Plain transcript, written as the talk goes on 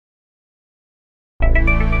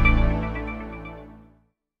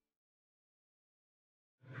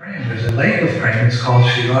lake of praying. It's called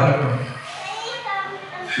Radhika.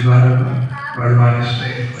 Radharani's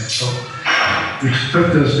lake. So we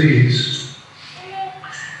took those beads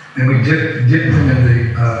and we dipped them in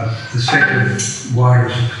the sacred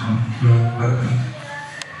waters from Radha.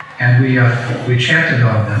 And we chanted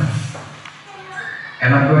on them.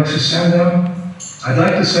 And I'm going to send them, I'd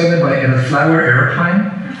like to send them in a flower airplane.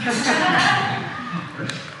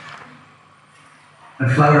 A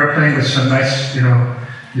flower airplane with some nice,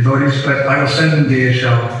 devotees, but I will send them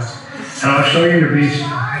DHL. And I'll show you your beads.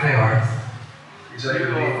 Here they are. These are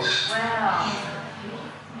your beads. Wow.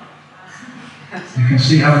 You can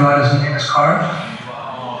see how Radha's name is carved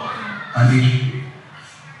on each bead.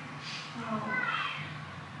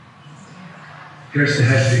 Here's the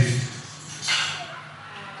head bead.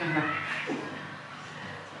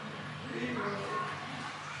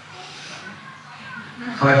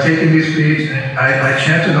 So I've taken these beads and I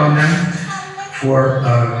chanted on them for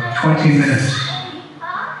 20 minutes.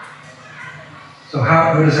 So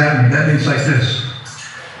what does that mean? That means like this.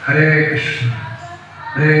 Hare Krishna,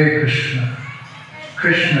 Hare Krishna,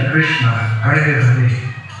 Krishna Krishna, Hare Hare,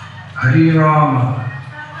 Hare Rama,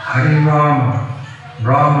 Hare Rama,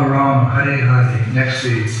 Rama Rama, Hare Hare. Next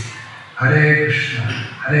bead. Hare Krishna,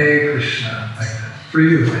 Hare Krishna. Like that. For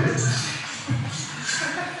you, I did this.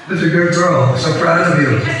 That's a good girl. I'm so proud of you.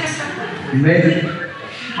 You made the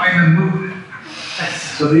movement.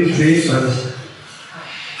 So these beads are the...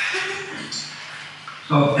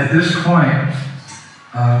 So at this point,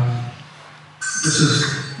 this is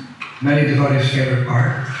many devotees' favorite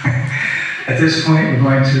part. At this point, we're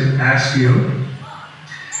going to ask you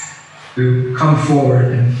to come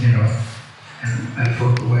forward in a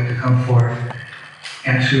metaphorical way, to come forward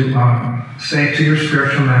and to say to your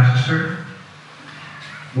spiritual master,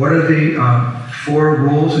 what are the 4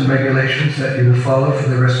 rules and regulations that you will follow for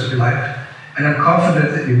the rest of your life? And I'm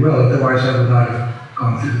confident that you will, otherwise I would not have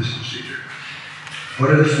gone through this procedure. What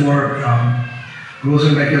are the 4 rules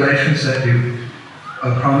and regulations that you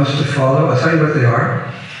promise to follow? I'll tell you what they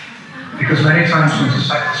are. Because many times when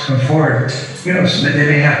disciples come forward, they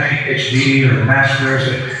may have PhD or masters,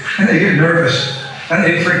 and they get nervous, and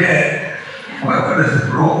they forget, well, what are the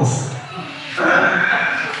rules?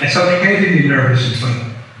 It's okay to be nervous in front of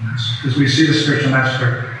them, because we see the spiritual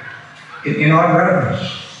master in our reverence.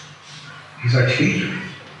 He's our teacher.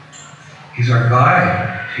 He's our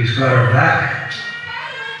guide. He's got our back.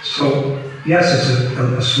 So, yes, it's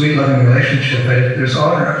a sweet, loving relationship, but there's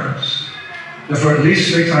all in reverence. Therefore, at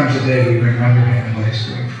least 3 times a day, we remember him and what he's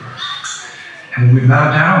doing for us. And when we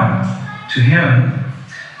bow down to him,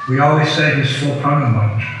 we always say his full pranam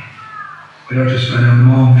mantra. We don't just bow down,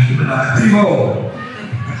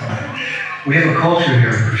 we have a culture here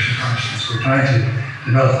in Krishna consciousness. We're trying to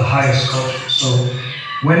develop the highest culture. So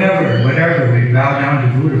whenever we bow down to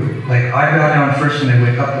Guru, like I bow down first when I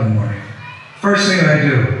wake up in the morning. First thing I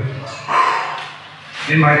do,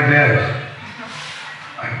 in my bed,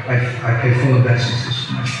 I pay full obeisance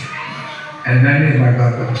to my spiritual master. And many of my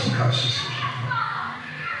God brothers and God sisters.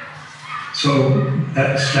 So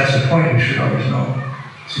that's the point we should always know.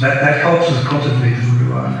 So that helps us cultivate the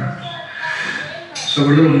Guru on nerves. So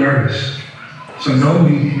we're a little nervous. So no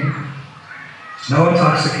meeting, no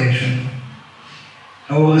intoxication,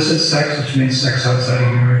 no illicit sex, which means sex outside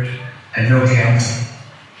of marriage, and no gambling.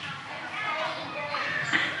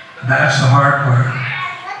 That's the hard part.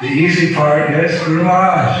 The easy part is Guru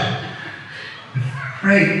Maharaj.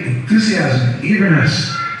 Great enthusiasm,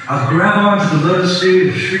 eagerness. I'll grab onto the lotus feet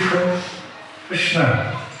of Sri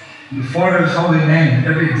Krishna in the form of his holy name.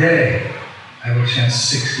 Every day I will chant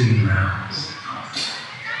 16 rounds.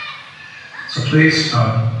 So please,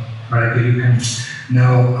 Radhika, you can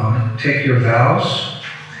now take your vows,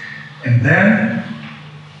 and then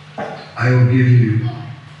I will give you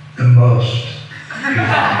the most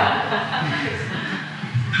beautiful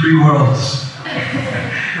 3 worlds,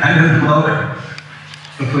 and then below it.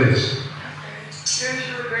 So please.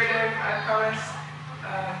 Spiritual greater, I promise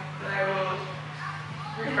that I will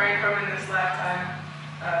refrain from in this lifetime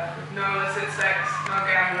no illicit sex, no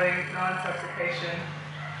gambling, no intoxication,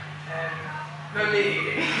 and no meat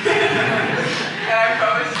eating. And I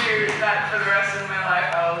promise you that for the rest of my life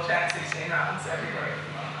I will chant 16 rounds every day from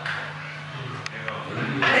now on.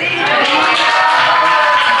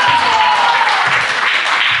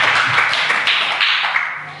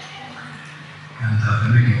 And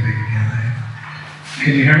making it big again.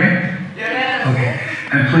 Can you hear me? Yes. Okay.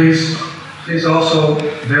 And please also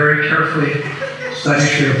very carefully study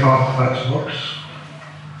Srila Prabhupada's books.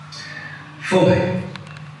 Fully.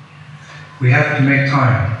 We have to make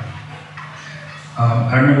time.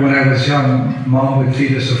 I remember when I was young, Mom would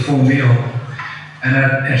feed us a full meal,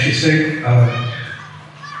 And she'd say,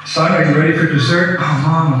 son, are you ready for dessert? Oh,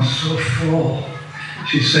 Mom, I'm so full.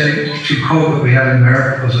 She'd quote what we had in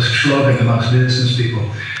America, was a slogan amongst business people.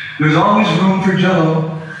 There's always room for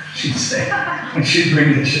Jell-O, she'd say, when she'd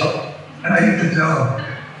bring the Jell-O. And I eat the Jell-O.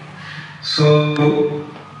 So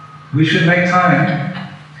we should make time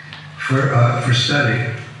for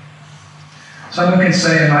study. Someone can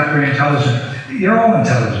say I'm not very intelligent. You're all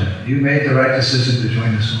intelligent. You made the right decision to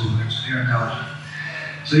join this movement, so you're intelligent.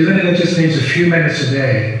 So even if it just means a few minutes a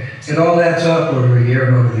day, it all adds up over a year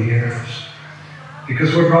and over the years.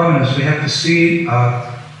 Because we're Brahmanas, we have to see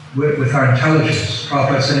with our intelligence.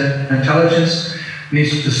 Prabhupada said intelligence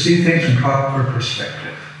means to see things from proper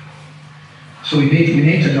perspective. So we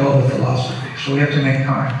need to know the philosophy. So we have to make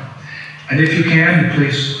time. And if you can,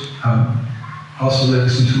 please also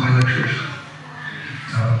listen to my lectures.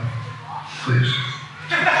 Please.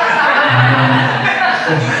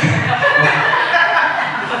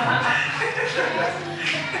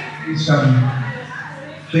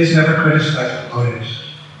 Please never criticize devotees.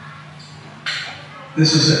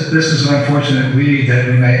 This is an unfortunate weed that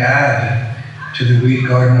we may add to the weed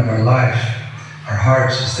garden of our life, our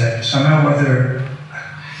hearts, is that somehow whether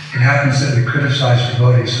it happens that we criticize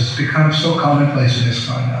devotees. It's become so commonplace in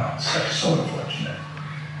ISKCON now. It's so unfortunate.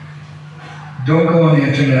 Don't go on the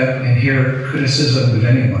internet and hear criticism of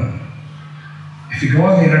anyone. If you go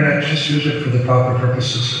on the internet, just use it for the proper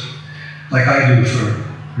purposes, like I do for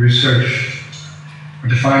research, or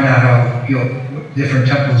to find out how what different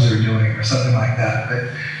temples are doing, or something like that.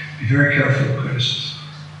 But be very careful with criticism.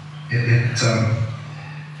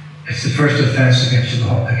 It's the first offense against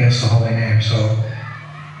the holy name. So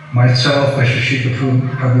myself, Vaisheshika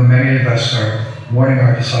Prabhu, many of us are warning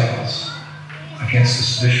our disciples against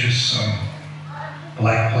this vicious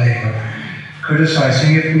black plague of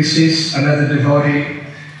criticizing. If we see another devotee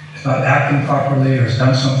is not acting properly or has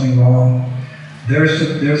done something wrong, there's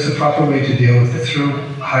the proper way to deal with it, through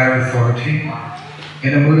higher authority,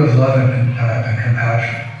 in a mood of love and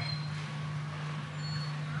compassion.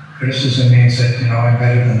 Criticism means that, I'm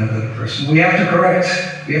better than another person. We have to correct,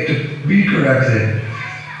 we have to be corrected,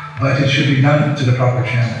 but it should be done to the proper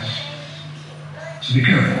channels. So be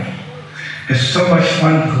careful. It's so much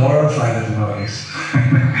fun to glorify the devotees.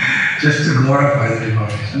 Just to glorify the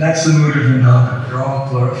devotees. And that's the mood of Vrindavan. They're all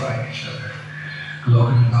glorifying each other.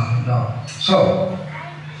 Loka Vrindavan. So,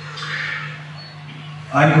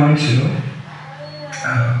 I'm going to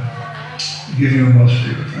give you a most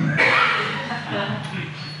beautiful name.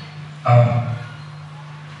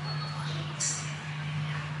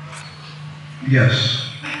 Yes.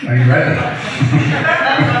 Are you ready?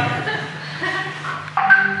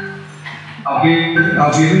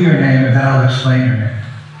 I'll give you your name and then I'll explain your name.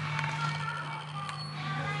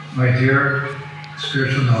 My dear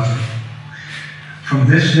spiritual daughter, from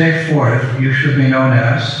this day forth, you shall be known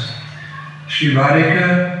as Shri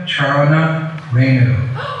Radhika Charana Renu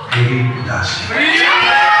Devi Dasi.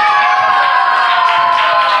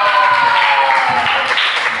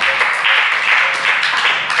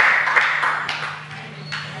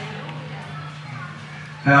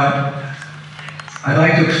 Now, I'd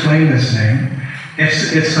like to explain this name.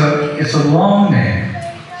 It's a long name.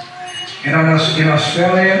 And in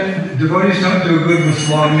Australia, devotees don't do good with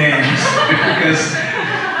long names because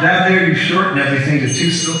down there you shorten everything to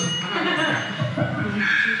two syllables.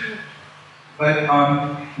 But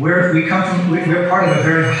we're part of a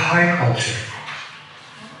very high culture.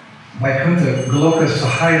 Vaikuntha, Goloka is the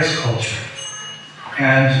highest culture.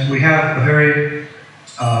 And we have a very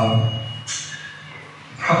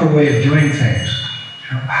proper way of doing things.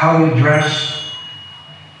 How we dress,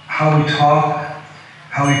 how we talk,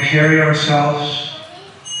 how we carry ourselves,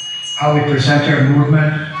 how we present our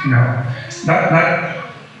movement, not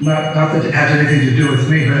that it has anything to do with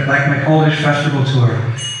me, but like my Polish festival tour,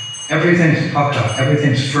 everything's popped up,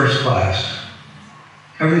 everything's first class.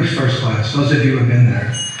 Everything's first class, those of you who have been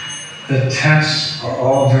there. The tents are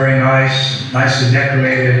all very nice, nicely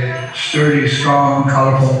decorated, sturdy, strong,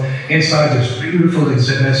 colorful. Inside there's beautiful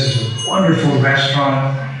exhibits, there's a wonderful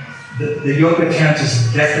restaurant. The yoga tent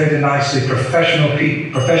is decorated nicely, professional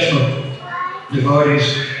devotees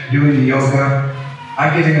doing the yoga.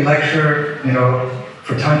 I'm giving a lecture,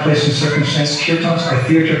 for time, place, and circumstance. Kirtans are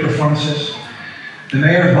theater performances. The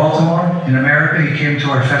mayor of Baltimore in America, he came to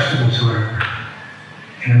our festival tour.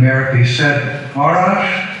 In America, he said, Maharaj,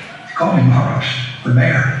 he called me Maharaj, the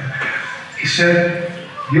mayor. He said,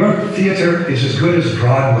 your theater is as good as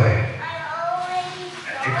Broadway.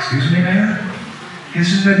 Excuse me, Mayor? He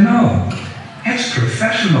said, no, it's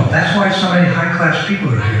professional. That's why so many high-class people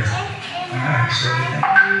are here.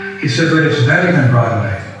 He said, but it's better than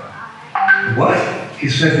Broadway. What? He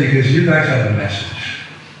said, because you guys have a message.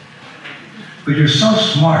 But you're so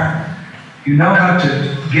smart. You know how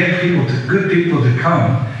to get good people to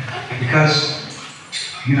come, because,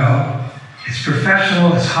 you know, it's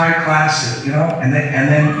professional, it's high class, you know, and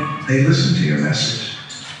then they listen to your message.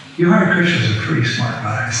 You Hare Krishnas are pretty smart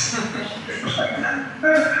guys.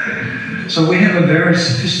 So we have a very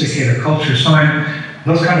sophisticated culture. So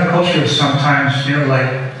those kind of cultures sometimes, you know,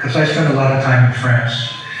 like, because I spend a lot of time in France.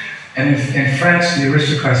 And in France, the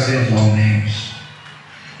aristocrats, they have long names.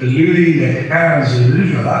 The Louis, the parents, the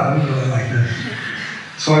like this.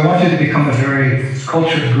 So I want you to become a very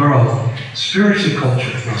cultured girl, spiritually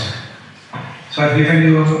cultured person. So I've given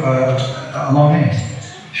you a long name,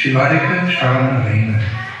 Radhika Charana Reina.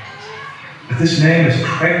 But this name is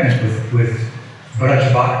pregnant with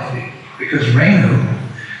Braj Bhakti, because Renu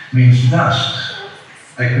means dust.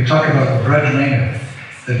 Like we talk about Braj Renu,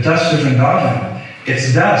 the dust of Vrindavan.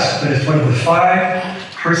 It's dust, but it's one of the 5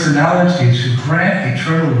 personalities who grant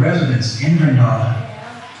eternal residence in Vrindavan.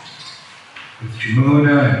 With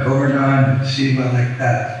Jamuna and Govardhan and Shiva, like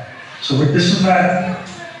that. So this is not,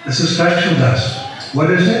 this is special dust.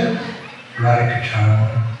 What is it? Radhika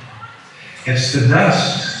Charana. It's the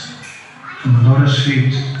dust from the lotus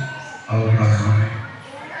feet of Radharani.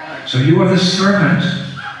 So you are the servant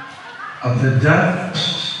of the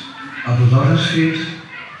dust of the lotus feet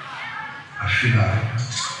of Sri Radhika.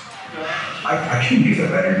 I can't give a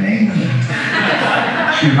better name than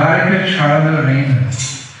that. Sri Radhika Charana Reina.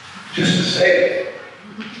 Just to say it.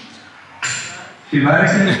 Sri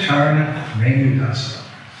Radhika Charana Reina Dasa.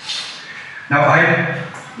 Now I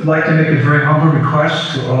would like to make a very humble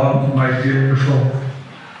request to all my beautiful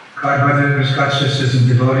godbrothers, godsisters, and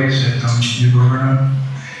devotees at New Govardhan.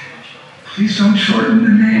 Please don't shorten the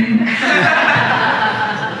name.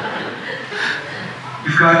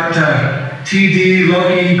 You've got TD,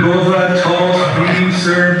 Loki, Gova, Tols, Beam,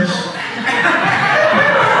 Serbs.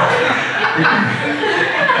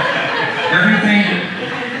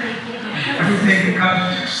 Everything becomes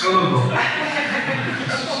 2 syllables.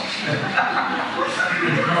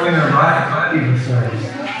 Calling a Radhi before.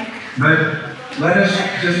 But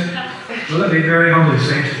let me very humbly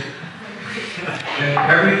say that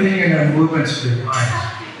everything in our movement is divine.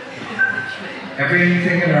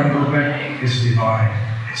 Everything in our movement is divine.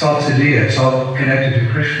 It's all Tadiya, it's all connected to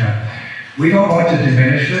Krishna. We don't want to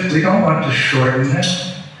diminish it, we don't want to shorten it,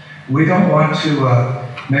 we don't want to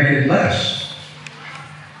make it less.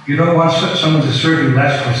 You don't want someone to serve you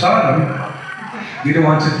less prasadam, you don't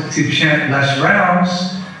want to chant less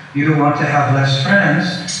rounds, you don't want to have less friends.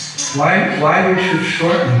 Why we should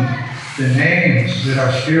shorten the names that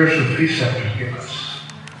our spiritual preceptors give us?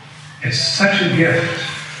 It's such a gift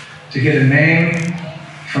to get a name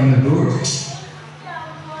from the Guru.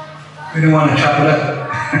 We don't want to chop it up.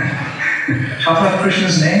 Chop up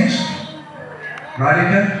Krishna's names.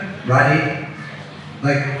 Radhika, Radhi.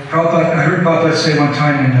 Like Prabhupada, I heard Prabhupada say one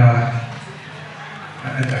time in, I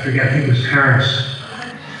forget, I think it was Paris.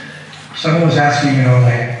 Someone was asking, you know,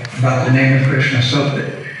 like, about the name of Krishna. So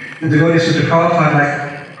the devotee said to Prabhupada,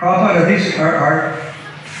 like, Prabhupada, these are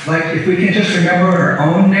like, if we can just remember our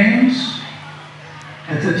own names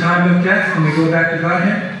at the time of death when we go back to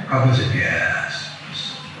Godhead? Prabhupada said, yes.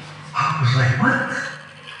 I was like, what?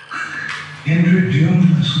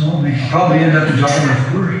 Indradyumna Swami. I'll probably end up in Jagannath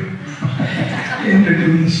Puri.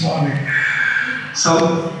 Indradyumna Swami. So,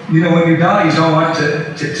 you know, when you die, you don't want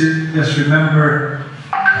to just remember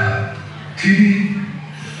TV.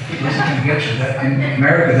 It wasn't going to get you. That, in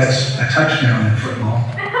America, that's a touchdown in football.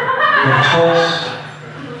 Or toss,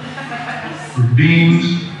 or beams,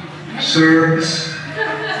 serves.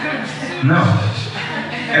 No.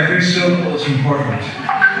 Every syllable is important.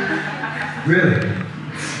 Really.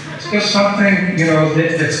 It's just something, you know,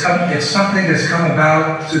 it's something that's come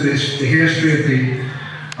about through the history of the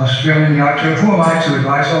Australian yatra. Who am I to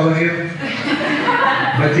advise all of you?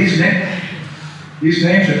 But these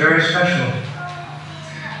names are very special.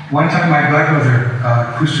 One time my godmother,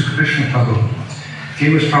 Kusta Krishna Prabhu, he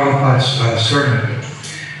was Prabhupada's servant,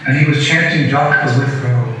 and he was chanting japa with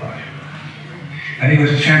Prabhupada. And he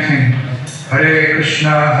was chanting, Hare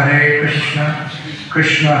Krishna,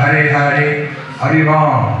 Krishna Hare Hare, Hare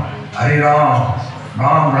Ram,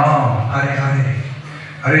 Ram Ram, Hare Hare.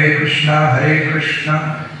 Hare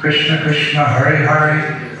Krishna, Krishna Krishna, Hare Hare,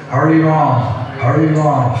 Hare Ram.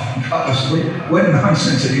 What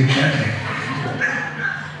nonsense are you chanting?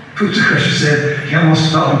 Puja Krishna said, he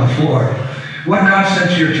almost fell on the floor. What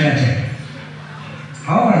nonsense you're chanting?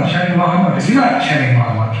 Oh, I'm chanting Mahamantra. You're not chanting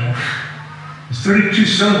Mahamantra. There's 32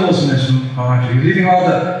 syllables in this mantra. You're leaving all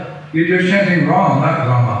the, you're chanting wrong, not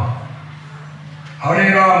Rama.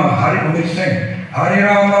 Hare Rama, Hare, let me sing. Hare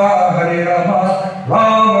Rama,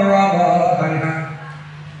 Rama Rama, Hare Hare.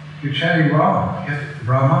 You're chanting wrong.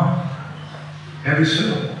 Rama, every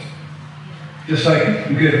syllable. Just like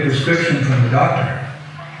you get a prescription from the doctor.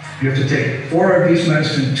 You have to take 4 of these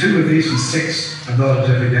medicine, 2 of these, and 6 of those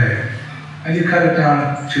every day. And you cut it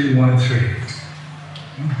down to 2, 1, 3.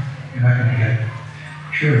 You're not going to get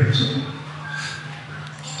cured. So,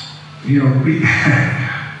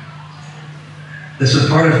 this is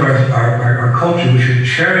part of our culture. We should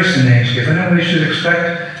cherish the names given, and we should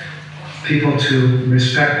expect people to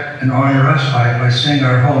respect and honor us by saying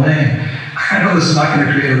our whole name. I know this is not going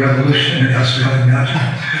to create a revolution in Australia,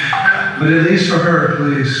 but at least for her,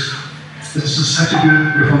 please. This is such a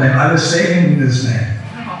beautiful name. I was saving this name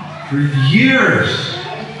for years.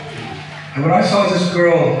 And when I saw this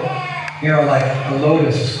girl, like a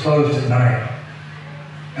lotus is closed at night.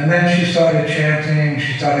 And then she started chanting,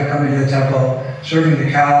 she started coming to the temple, serving the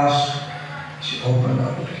cows. She opened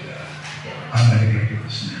up like that. I'm going to give you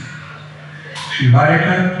this name.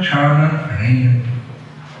 Radhika Charana Rain,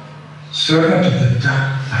 servant of the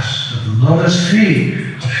dust of the lotus feet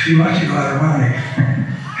of Srimati Radharani.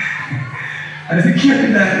 And if you can't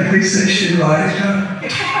do that, please say Shri Radhika.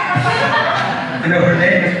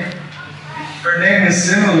 Her name is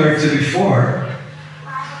similar to before,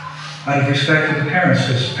 out of respect to the parents,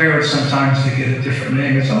 because parents sometimes they get a different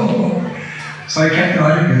name. It's, so I can't go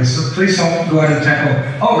out again. So please don't go out of the temple.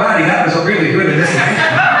 Oh, Radhi, that was a really good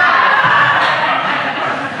initiation.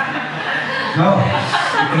 No,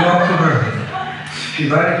 you can walk to her. Shri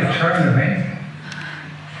Radhika Charana Rain.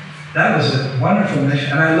 That was a wonderful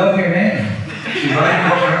mission, and I love your name. Shri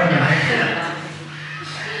Radhika Charana Rain.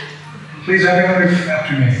 Please, everyone, repeat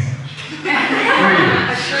after me.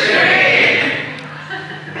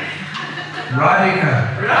 Radhika.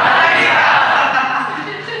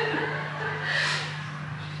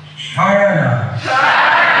 Charana.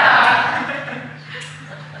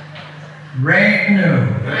 Renu.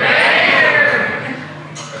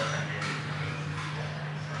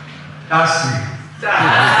 Dasi.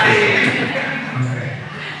 Okay.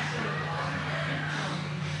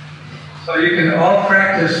 So you can all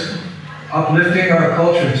practice uplifting our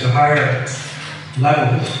culture to higher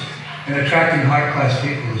levels and attracting high-class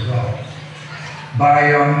people as well.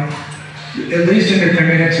 By at least in the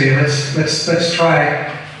community, let's try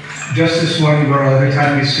just this one girl every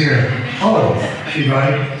time we see her. Oh, she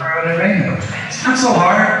Radhika Charana Rain. It's not so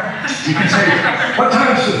hard. You can say, what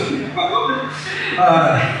time is it?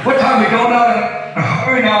 What time we go now?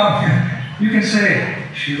 Hurry now. You can say,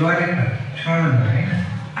 Shri Radhika Charana Rain.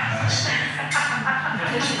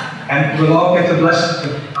 And we'll all get the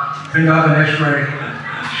blessing of Vrindavaneshwari,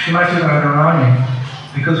 Srimati Radharani,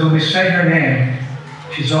 because when we say her name,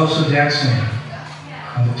 she's also dancing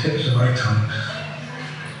on the tips of our tongues.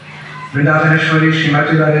 Vrindavaneshwari,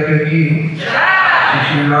 Srimati Radhika ki,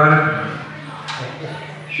 Shri Radha,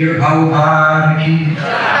 Shri Bhavabhani ki,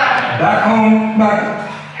 back home, back home.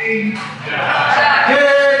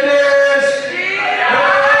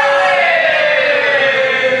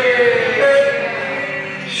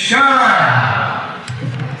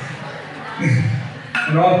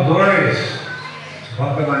 And all glorious to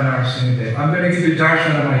Bhagavan Narasimha Dev. I'm going to give you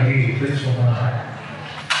darshan of my deed. Please hold on.